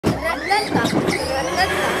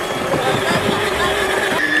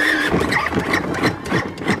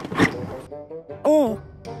Oh,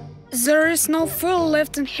 there is no fuel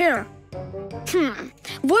left in here.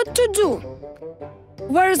 What to do?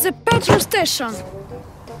 Where is the petrol station?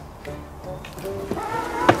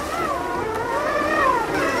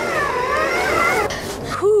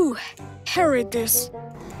 Whew, here it is.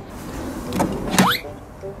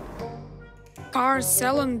 Car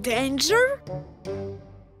cell in danger?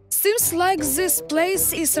 Seems like this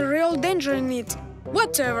place is a real danger in it.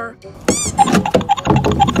 Whatever.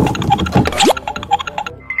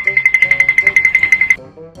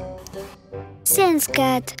 Thanks,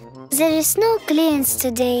 Cat. There is no clearance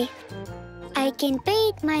today. I can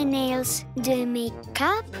paint my nails. Do you make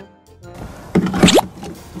up?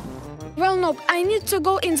 Well, nope, I need to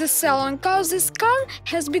go in the salon cause this car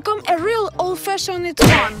has become a real old-fashioned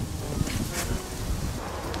one.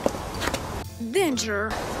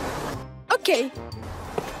 Danger. Okay.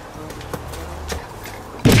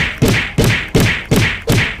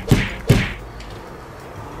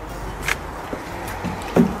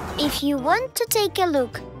 If you want to take a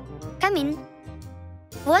look, come in.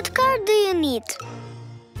 What car do you need?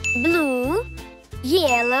 Blue,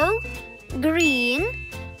 yellow, green,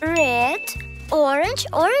 red, orange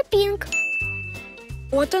or a pink?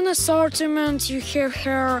 What an assortment you have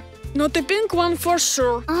here. Not a pink one for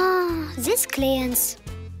sure. Ah, this clearance.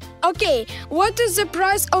 Okay, what is the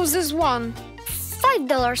price of this one?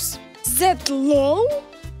 $5. That low?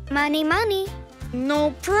 Money, money.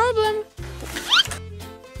 No problem.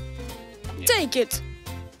 Take it.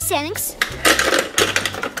 Thanks.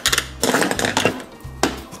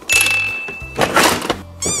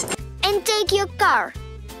 And take your car.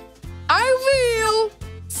 I will.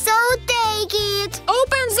 So take it.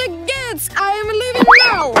 Open the gates. I am leaving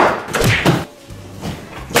now.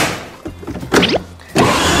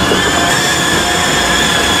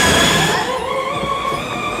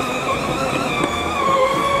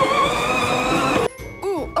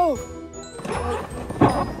 Oh.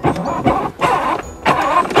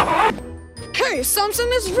 Hey, something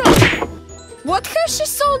is wrong. What has she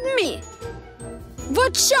sold me?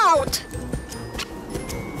 Watch out!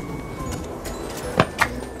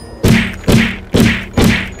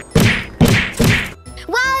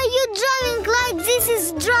 Why are you driving like this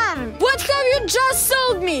is drum? What have you just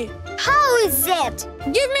sold me? How is that?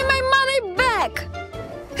 Give me my money back!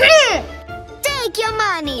 Take your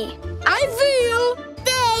money. I will!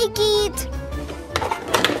 Take it.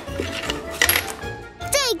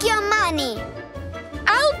 Take your money.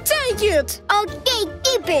 I'll take it! Okay,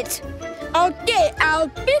 keep it. Okay, I'll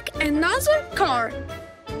pick another car.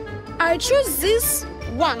 I choose this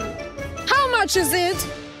one. How much is it?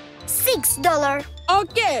 $6.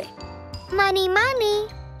 Okay, Money, money.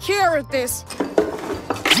 here it is.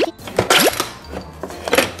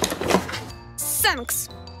 Thanks.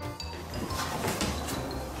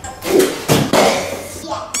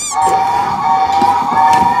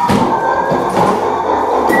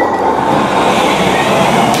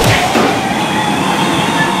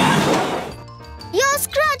 You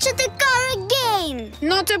scratched the car again.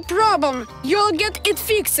 Not a problem. You'll get it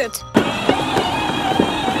fixed.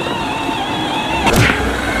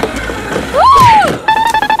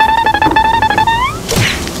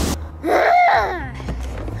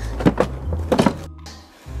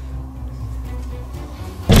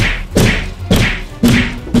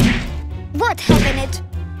 What happened?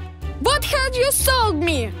 What had you sold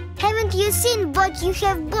me? Haven't you seen what you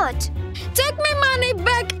have bought? Take my money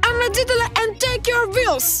back immediately and take your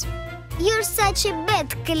wheels. You're such a bad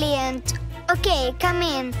client. Okay, come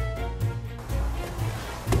in.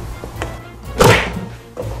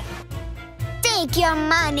 Take your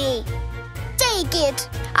money. Take it.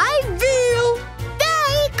 I will.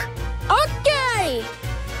 Take. Okay.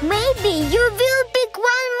 Maybe you will pick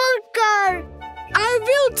one more car. I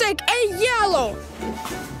will take a yellow.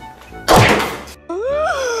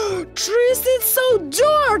 Tris, it's so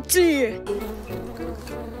dirty.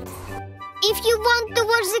 If you want to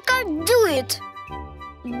wash the car, do it.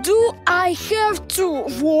 Do I have to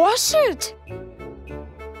wash it?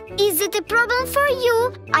 Is it a problem for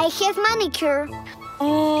you? I have manicure.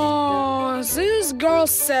 Oh, these girl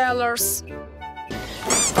sellers.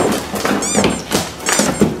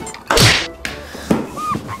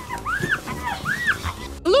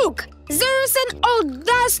 Look, there is an old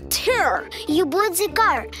dust here. You bought the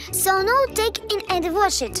car, so now take it and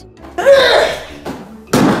wash it.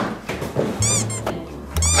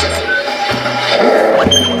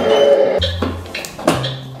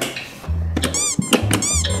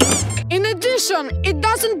 In addition, it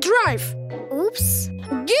doesn't drive. Oops.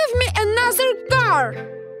 Give me another car.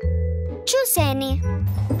 Choose any.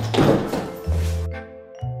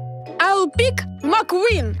 I'll pick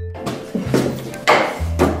McQueen.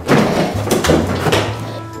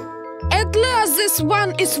 At least this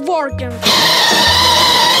one is working.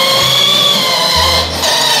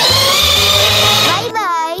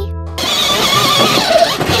 Bye-bye.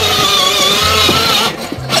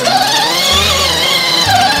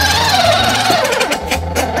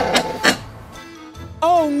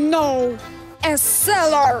 Oh no! A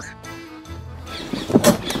cellar!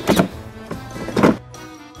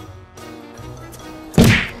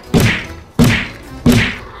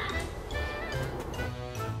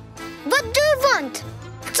 What do you want?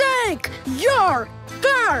 Take your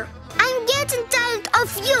car! I'm getting tired of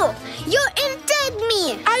you. You irritate me.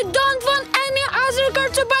 I don't want any other car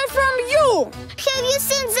to buy from you! Have you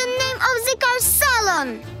seen the name of the car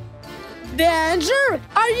salon? Danger?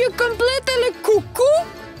 Are you completely cuckoo?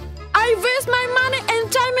 I waste my money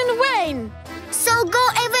and time in vain. So go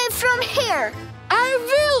away from here. I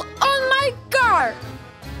will on my car.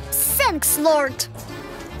 Thanks, Lord.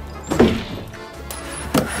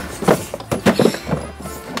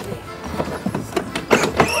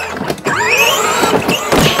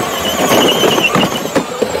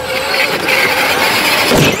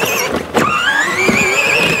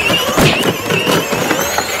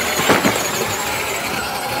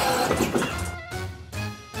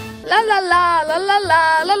 La la la la la la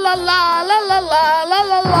la la la la la la la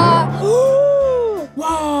la la.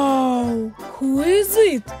 Wow! Who is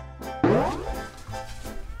it?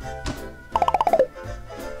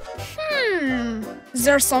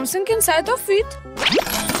 There's something inside of it.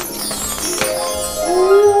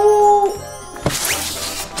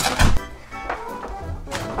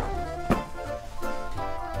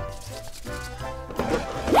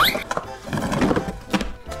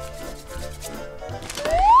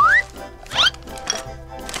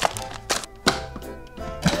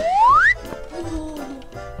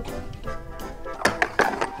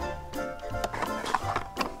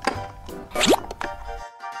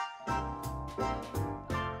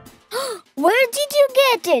 Where did you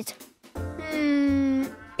get it?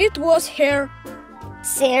 It was here.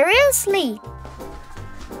 Seriously?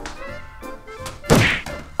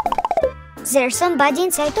 There's somebody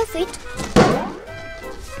inside of it.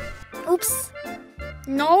 Oops.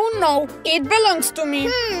 No, it belongs to me.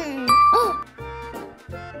 Oh,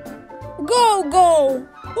 Go, go!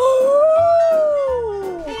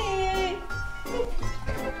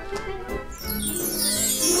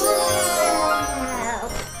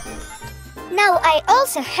 now I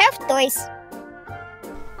also have toys.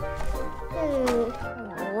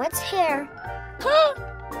 What's here? Huh?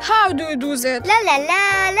 How do you do that? La la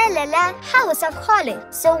la la la la. House of Holly.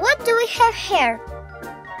 So what do we have here?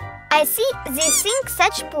 I see this thing,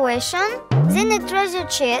 such potion, then a treasure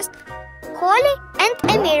chest, holly, and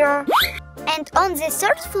a mirror. And on the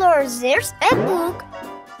third floor there's a book,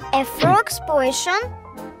 a frog's potion,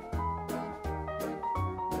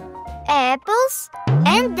 apples,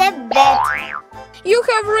 and a bed. You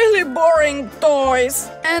have really boring toys.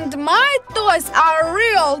 And my toys are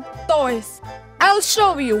real toys. I'll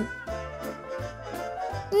show you.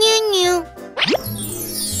 New.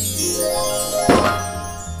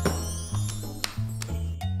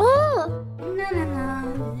 Oh.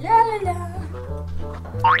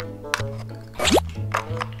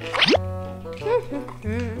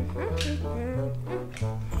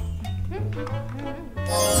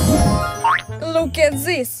 Look at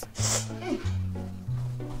this.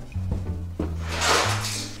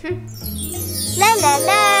 La la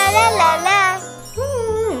la la la la.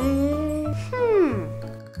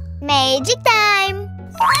 Magic time.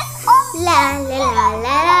 La la la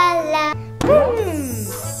la la.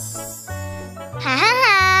 Ha ha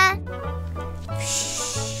ha.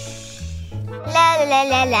 La la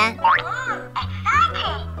la la.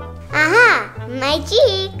 Aha,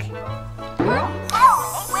 magic.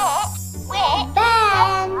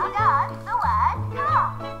 Bam.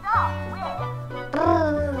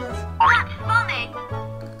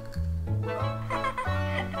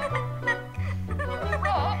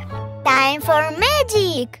 Time for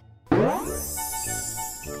magic.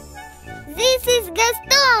 This is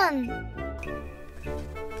Gaston.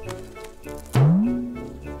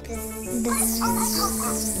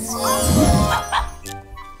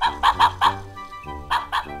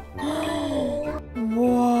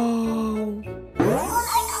 Wow.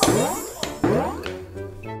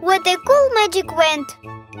 What a cool magic wand.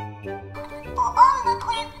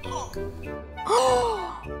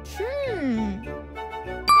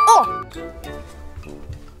 Oh!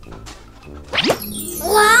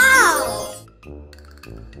 Wow!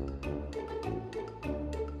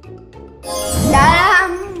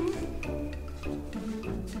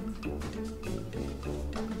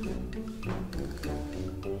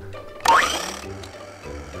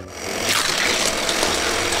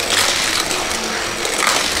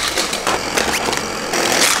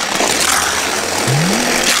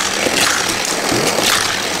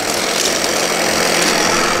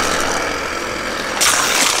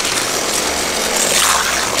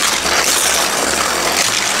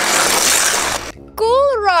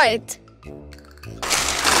 try it.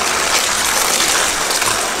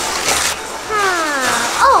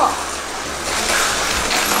 Oh!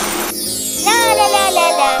 La la la la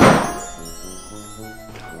la.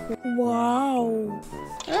 Wow.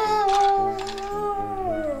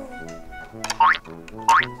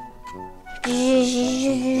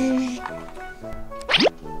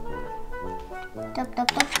 Top, top,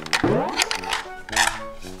 top.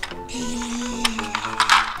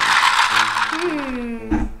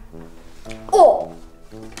 Oh!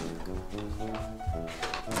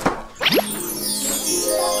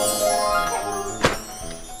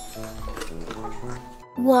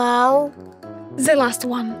 Wow! The last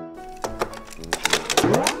one.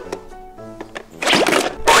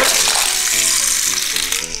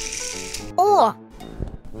 Oh!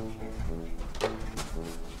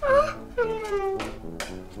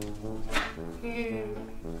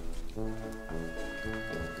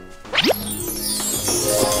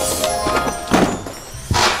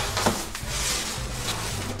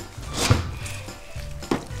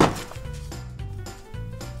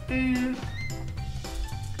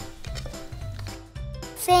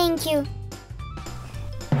 Thank you.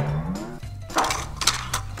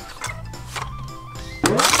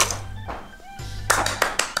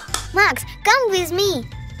 Max, come with me.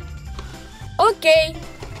 Okay.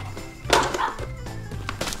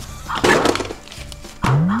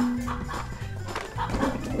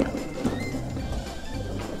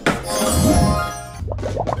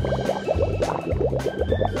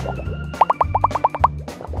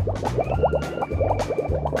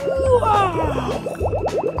 Wow.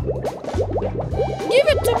 Give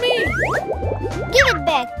it to me. Give it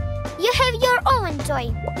back. You have your own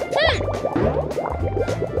toy.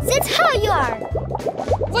 That's how you are.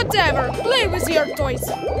 Whatever. Play with your toys.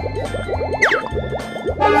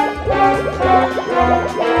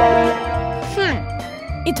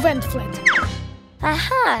 It went flat.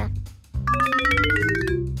 Aha.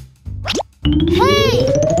 Hey!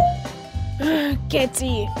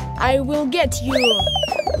 Katy, I will get you.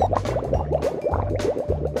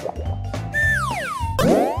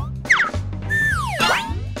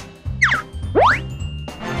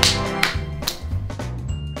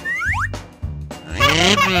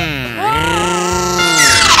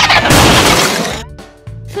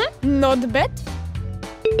 Not bad.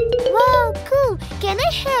 Wow, cool. Can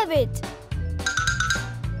I have it?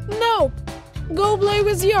 Nope. Go play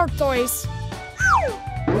with your toys.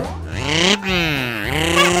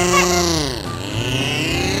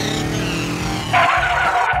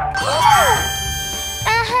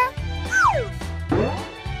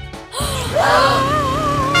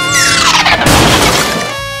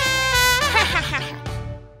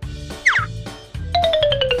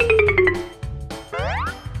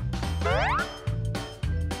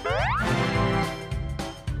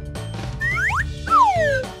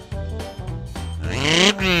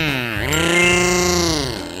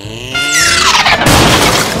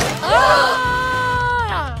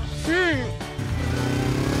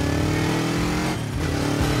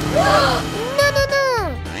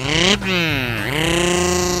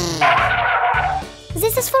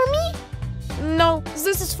 This is for me? No,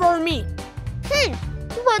 this is for me.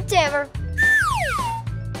 Whatever.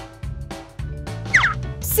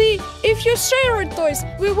 See, if you share our toys,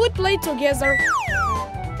 we would play together.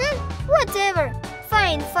 Whatever.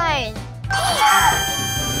 Fine, fine.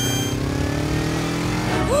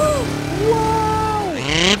 Wow!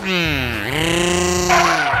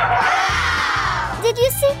 Did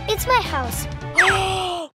you see? It's my house.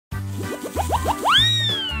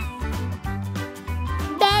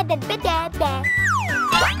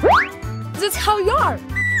 That's how you are.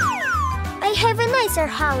 I have a nicer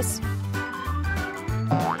house.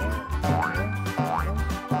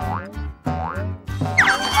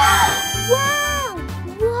 Wow!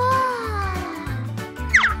 Wow!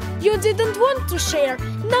 You didn't want to share.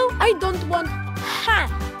 Now I don't want. Ha!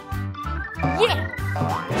 Yeah!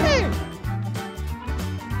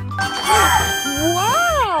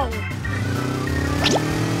 Wow!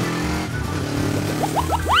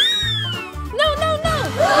 No, no, no!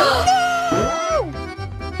 No!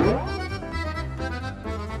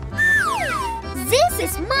 This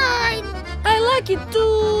is mine! I like it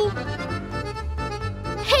too.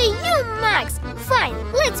 Hey, you, Max! Fine,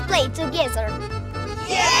 let's play together.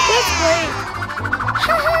 Let's play.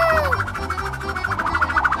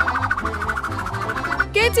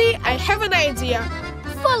 Katy, I have an idea.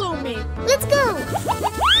 Follow me. Let's go!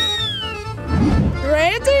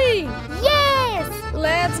 Ready? Yes!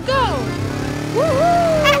 Let's go!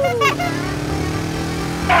 Woohoo!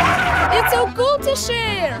 It's so cool to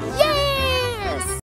share! Yay!